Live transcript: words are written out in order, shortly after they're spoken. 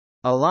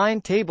Align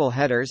table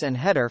headers and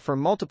header for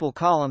multiple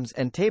columns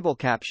and table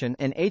caption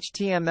in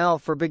HTML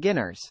for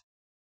beginners.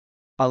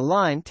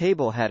 Align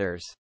table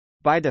headers.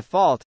 By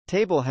default,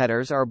 table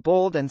headers are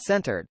bold and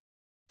centered.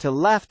 To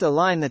left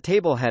align the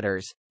table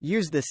headers,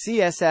 use the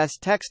CSS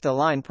Text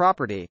Align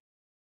property.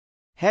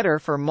 Header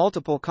for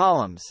multiple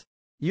columns.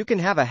 You can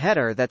have a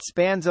header that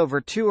spans over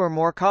 2 or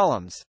more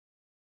columns.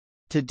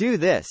 To do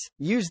this,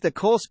 use the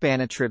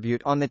colspan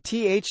attribute on the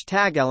th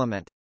tag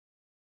element.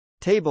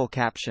 Table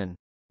caption.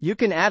 You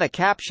can add a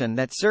caption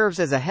that serves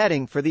as a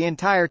heading for the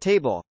entire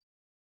table.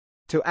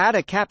 To add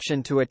a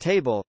caption to a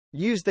table,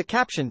 use the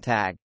caption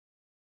tag.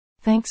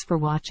 Thanks for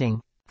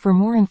watching. For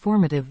more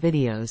informative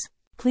videos,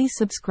 please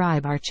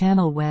subscribe our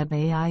channel Web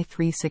AI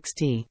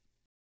 360.